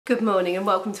Good morning and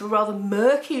welcome to a rather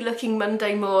murky looking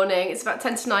Monday morning. It's about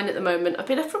 10 to 9 at the moment. I've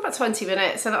been up for about 20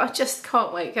 minutes and I just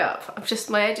can't wake up.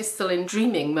 my head is still in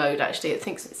dreaming mode actually. It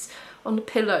thinks it's on the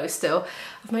pillow still.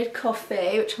 I've made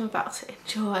coffee, which I'm about to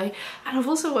enjoy. And I've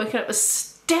also woken up as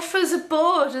stiff as a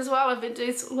board as well. I've been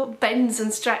doing sort of little bends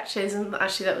and stretches, and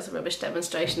actually that was a rubbish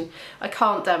demonstration. I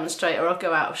can't demonstrate or I'll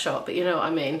go out of shot, but you know what I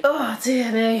mean. Oh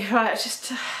dear me. Right,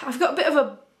 I've got a bit of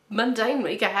a mundane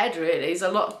week ahead really. There's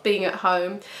a lot of being at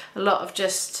home, a lot of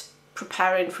just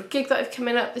preparing for a gig that I've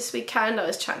coming up this weekend. I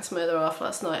was chatting to my other half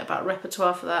last night about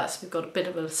repertoire for that, so we've got a bit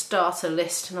of a starter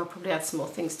list and I'll probably add some more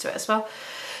things to it as well,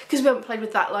 because we haven't played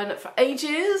with that lineup for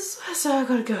ages, so I've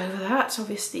got to go over that,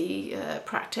 obviously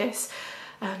practice,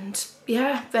 and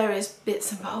yeah, various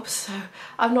bits and bobs. So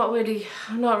I'm not really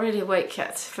awake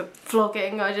yet for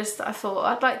vlogging. I thought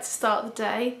I'd like to start the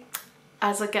day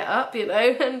as I get up, you know,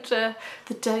 and the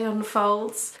day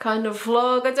unfolds kind of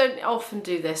vlog. I don't often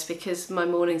do this because my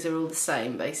mornings are all the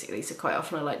same basically, so quite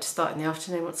often I like to start in the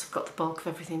afternoon once I've got the bulk of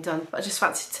everything done. But I just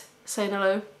fancied saying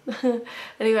hello.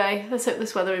 Anyway, let's hope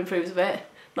this weather improves a bit.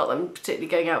 Not that I'm particularly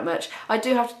going out much. I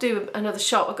do have to do another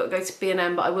shot. I've got to go to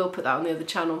B&M, but I will put that on the other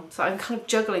channel. So I'm kind of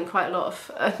juggling quite a lot of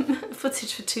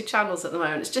footage for two channels at the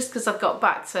moment. It's just because I've got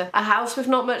back to a house with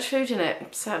not much food in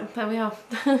it. So there we are.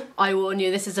 I warn you,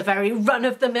 this is a very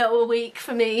run-of-the-mill week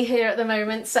for me here at the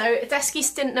moment. So Desky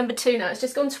stint number 2 now. It's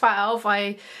just gone 12.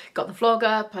 I got the vlog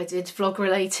up. I did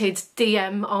vlog-related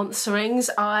DM answerings.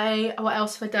 What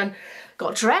else have I done?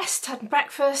 Got dressed, had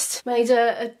breakfast, made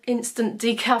an instant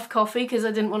decaf coffee because I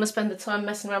didn't want to spend the time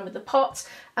messing around with the pot,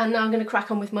 and now I'm going to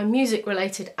crack on with my music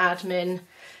related admin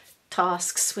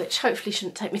tasks, which hopefully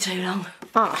shouldn't take me too long.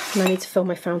 And I need to fill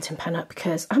my fountain pen up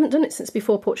because I haven't done it since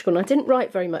before Portugal, and I didn't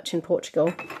write very much in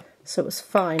Portugal, so it was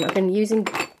fine. I've been using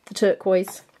the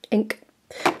turquoise ink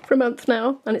for a month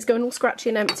now and it's going all scratchy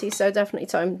and empty, so definitely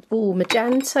time. Ooh,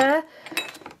 magenta,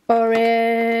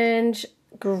 orange,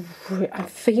 I'm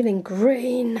feeling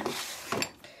green.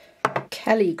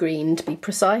 Kelly green to be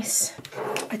precise.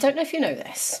 I don't know if you know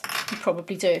this. You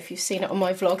probably do if you've seen it on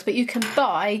my vlogs, but you can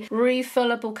buy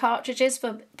refillable cartridges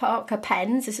for Parker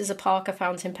pens. This is a Parker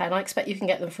fountain pen. I expect you can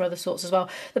get them for other sorts as well.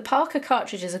 The Parker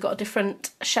cartridges have got a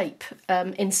different shape,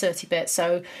 inserty bit,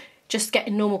 so just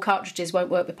getting normal cartridges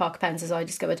won't work with Parker pens, as I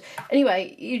discovered.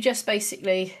 Anyway, you just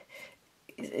basically,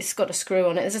 it's got a screw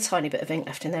on it. There's a tiny bit of ink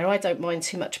left in there. I don't mind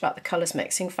too much about the colours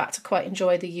mixing. In fact, I quite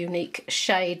enjoy the unique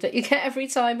shade that you get every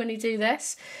time when you do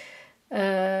this.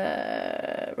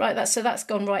 Right, so that's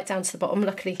gone right down to the bottom.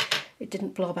 Luckily, it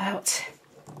didn't blob out.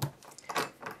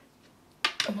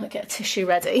 I might get a tissue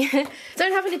ready.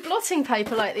 Don't have any blotting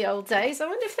paper like the old days. I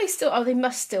wonder if they still, oh, they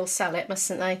must still sell it,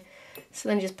 mustn't they? So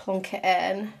then just plonk it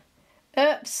in.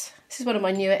 Oops, this is one of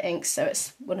my newer inks, so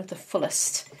it's one of the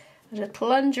fullest. I just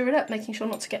plunger it up, making sure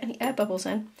not to get any air bubbles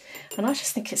in. And I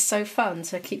just think it's so fun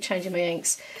to keep changing my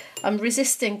inks. I'm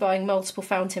resisting buying multiple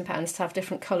fountain pens to have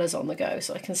different colours on the go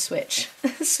so I can switch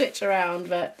around,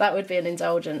 but that would be an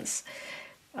indulgence.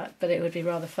 But it would be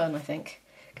rather fun, I think,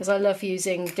 because I love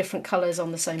using different colours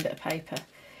on the same bit of paper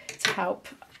to help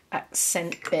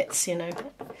accent bits, you know.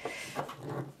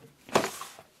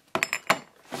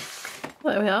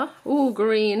 There we are. Ooh,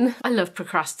 green. I love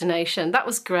procrastination. That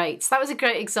was great. That was a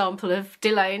great example of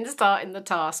delaying starting the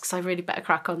tasks. I really better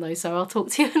crack on though, so I'll talk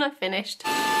to you when I've finished.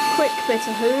 Quick bit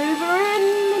of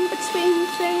hoovering in between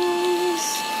things.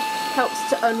 Helps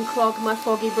to unclog my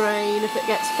foggy brain if it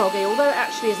gets foggy, although it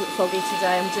actually isn't foggy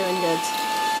today. I'm doing good.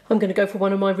 I'm going to go for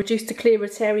one of my reduced to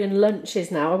clear-itarian lunches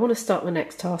now. I want to start my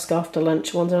next task after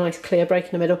lunch. I want a nice clear break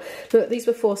in the middle. Look, these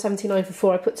were $4.79 for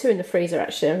 4. I put 2 in the freezer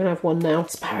actually. I'm going to have one now.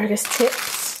 Asparagus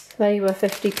tips. They were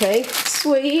 50p.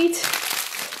 Sweed.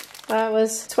 That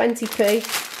was 20p.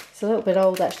 It's a little bit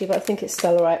old actually, but I think it's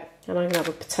still alright. And I'm going to have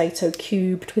a potato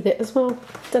cubed with it as well,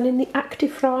 done in the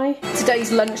Actifry.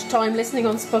 Today's lunchtime listening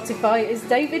on Spotify is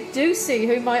David Doocey,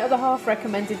 who my other half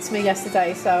recommended to me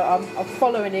yesterday, so I'm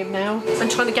following him now. I'm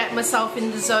trying to get myself in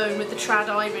the zone with the trad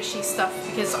Irishy stuff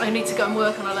because I need to go and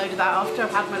work on a load of that after I've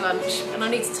had my lunch, and I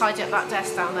need to tidy up that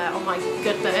desk down there. Oh my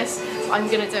goodness, I'm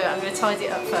going to do it. I'm going to tidy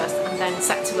it up first and then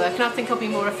set to work, and I think I'll be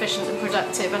more efficient and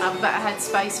productive and have a better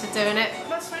headspace for doing it.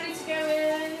 That's ready to go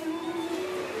in.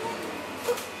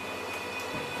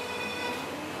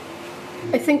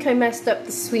 I think I messed up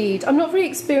the Swede. I'm not very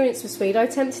experienced with Swede. I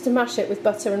attempted to mash it with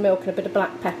butter and milk and a bit of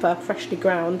black pepper, freshly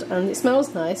ground, and it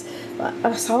smells nice, but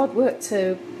it's hard work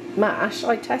to mash.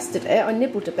 I tested it, I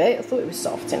nibbled a bit, I thought it was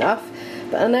soft enough,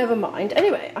 but never mind.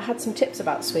 Anyway, I had some tips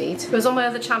about swede. It was on my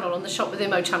other channel, on the Shop with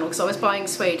Imo channel, because I was buying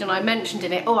swede, and I mentioned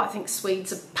in it, oh, I think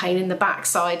swede's a pain in the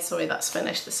backside. Sorry, that's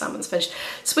finished, the salmon's finished.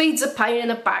 Swede's a pain in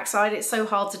the backside, it's so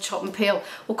hard to chop and peel.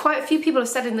 Well, quite a few people have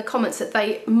said in the comments that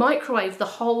they microwave the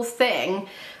whole thing.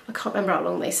 I can't remember how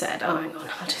long they said. Oh, hang on,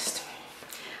 I'll just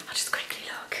quickly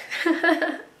look.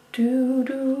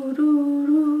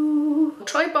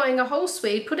 Try buying a whole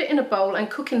swede, put it in a bowl and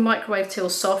cook in microwave till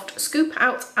soft. Scoop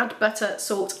out, add butter,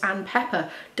 salt and pepper.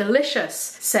 Delicious,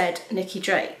 said Nikki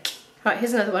Drake. Right,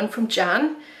 here's another one from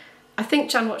Jan. I think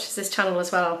Jan watches this channel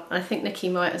as well, and I think Nikki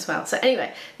might as well. So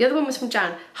anyway, the other one was from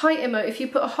Jan. Hi Imo, if you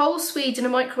put a whole swede in a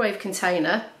microwave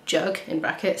container, jug in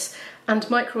brackets, and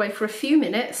microwave for a few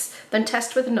minutes, then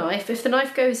test with a knife. If the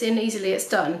knife goes in easily, it's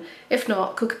done. If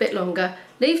not, cook a bit longer,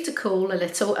 leave to cool a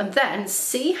little, and then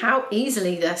see how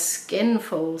easily the skin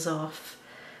falls off.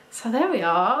 So there we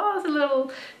are, the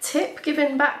little tip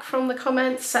given back from the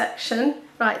comments section.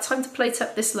 Right, time to plate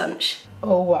up this lunch.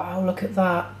 Oh wow, look at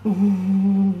that.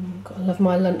 Gotta love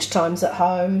my lunch times at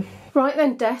home. Right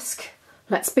then, desk,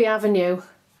 let's be Avenue.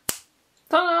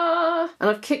 Ta-da! And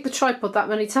I've kicked the tripod that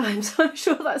many times, I'm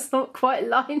sure that's not quite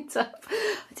lined up.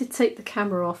 I did take the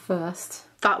camera off first.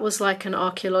 That was like an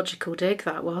archaeological dig,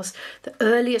 that was. The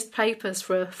earliest papers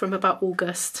from about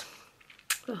August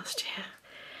last year.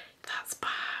 That's bad.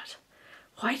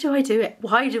 Why do I do it?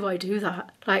 Why do I do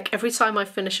that? Like, every time I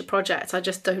finish a project, I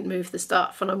just don't move the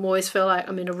stuff, and I always feel like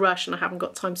I'm in a rush and I haven't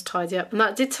got time to tidy up. And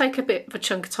that did take a bit of a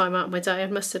chunk of time out of my day, I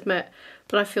must admit,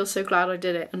 but I feel so glad I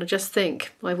did it, and I just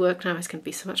think my work now is going to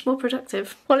be so much more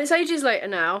productive. Well, it's ages later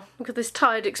now. Look at this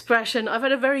tired expression. I've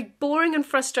had a very boring and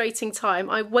frustrating time.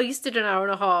 I wasted an hour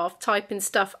and a half typing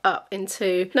stuff up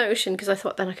into Notion because I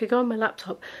thought then I could go on my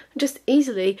laptop and just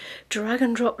easily drag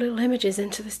and drop little images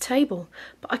into this table.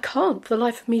 But I can't for the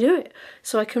life of me do it.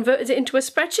 So I converted it into a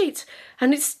spreadsheet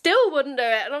and it still wouldn't do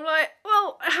it. And I'm like,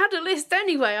 well, I had a list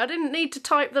anyway. I didn't need to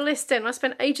type the list in. I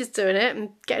spent ages doing it and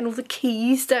getting all the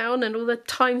keys down and all the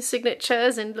time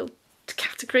signatures and little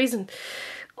categories, and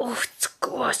oh,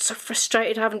 I'm so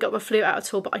frustrated. I haven't got my flute out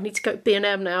at all, but I need to go to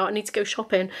B&M now. I need to go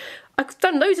shopping. I've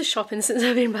done loads of shopping since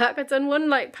I've been back. I've done one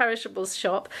like perishables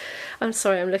shop. I'm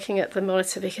sorry, I'm looking at the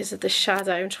monitor because of the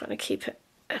shadow. I'm trying to keep it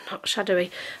not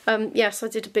shadowy. Yes, I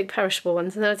did a big perishable one,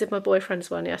 and then I did my boyfriend's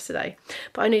one yesterday.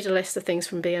 But I need a list of things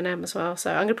from B&M as well,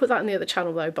 so I'm going to put that in the other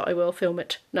channel though, but I will film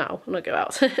it now when I go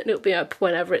out. And it'll be up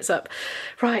whenever it's up.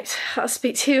 Right, I'll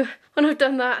speak to you when I've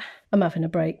done that. I'm having a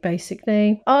break,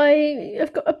 basically. I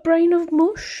have got a brain of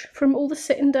mush from all the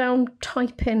sitting down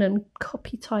typing and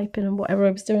copy typing and whatever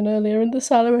I was doing earlier in the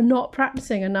cellar and not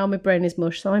practicing, and now my brain is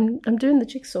mush, so I'm doing the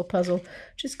jigsaw puzzle,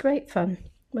 which is great fun.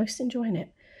 Most enjoying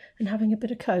it. And having a bit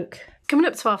of Coke. Coming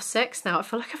up to 6:30 now. I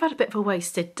feel like I've had a bit of a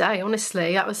wasted day,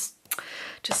 honestly. That was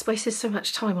just wasted so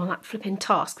much time on that flipping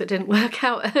task that didn't work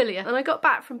out earlier. And I got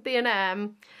back from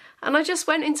B&M and I just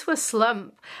went into a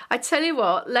slump. I tell you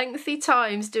what, lengthy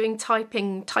times doing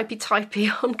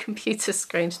typey on computer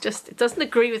screens, just, it doesn't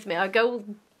agree with me. I go all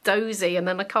dozy and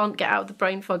then I can't get out of the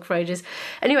brain fog for ages.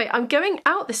 Anyway, I'm going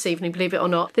out this evening, believe it or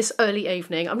not, this early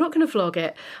evening. I'm not going to vlog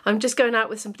it. I'm just going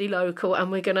out with somebody local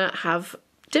and we're going to have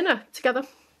dinner together,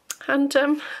 and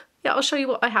yeah, I'll show you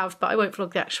what I have, but I won't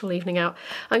vlog the actual evening out.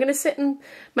 I'm going to sit and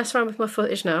mess around with my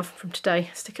footage now from today,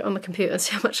 stick it on the computer and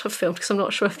see how much I've filmed, because I'm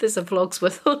not sure if there's a vlog's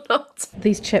worth or not.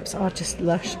 These chips are just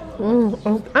lush.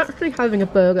 I'm actually having a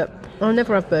burger. I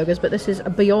never have burgers, but this is a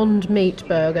Beyond Meat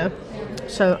burger,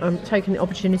 so I'm taking the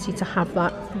opportunity to have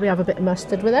that. We have a bit of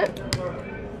mustard with it,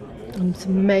 and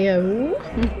some mayo,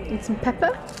 and some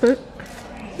pepper.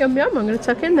 Yum yum, I'm going to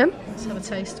tuck in them. Let's have a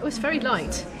taste. Oh, it's very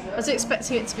light. I was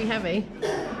expecting it to be heavy.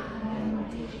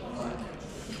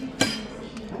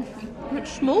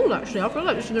 It's small actually. I feel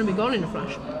like this is going to be gone in a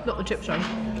flash. Not the chip size.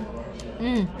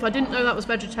 If I didn't know that was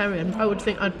vegetarian, I would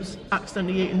think I'd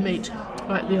accidentally eaten meat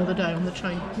like the other day on the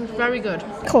train. It was very good.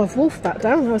 Oh, I've wolfed that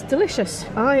down. That was delicious.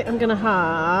 I am going to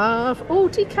have,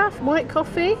 decaf white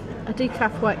coffee. A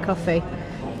decaf white coffee.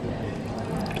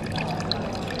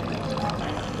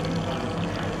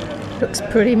 Looks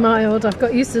pretty mild. I've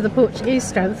got used to the Portuguese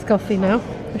strength coffee now.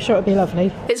 I'm sure it'll be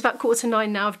lovely. It's about 9:15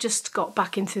 now. I've just got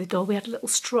back in through the door. We had a little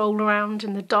stroll around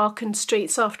in the darkened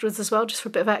streets afterwards as well, just for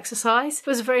a bit of exercise. It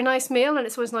was a very nice meal, and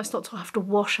it's always nice not to have to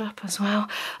wash up as well.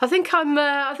 I think I'm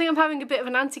having a bit of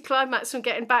an anticlimax from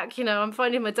getting back. You know, I'm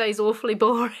finding my days awfully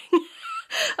boring.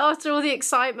 After all the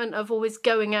excitement of always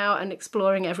going out and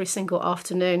exploring every single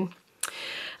afternoon.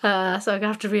 So I'm gonna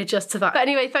have to readjust to that. But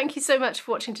anyway, thank you so much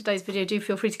for watching today's video. Do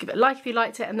feel free to give it a like if you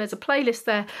liked it, and there's a playlist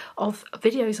there of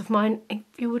videos of mine if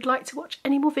you would like to watch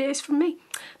any more videos from me.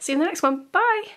 See you in the next one. Bye.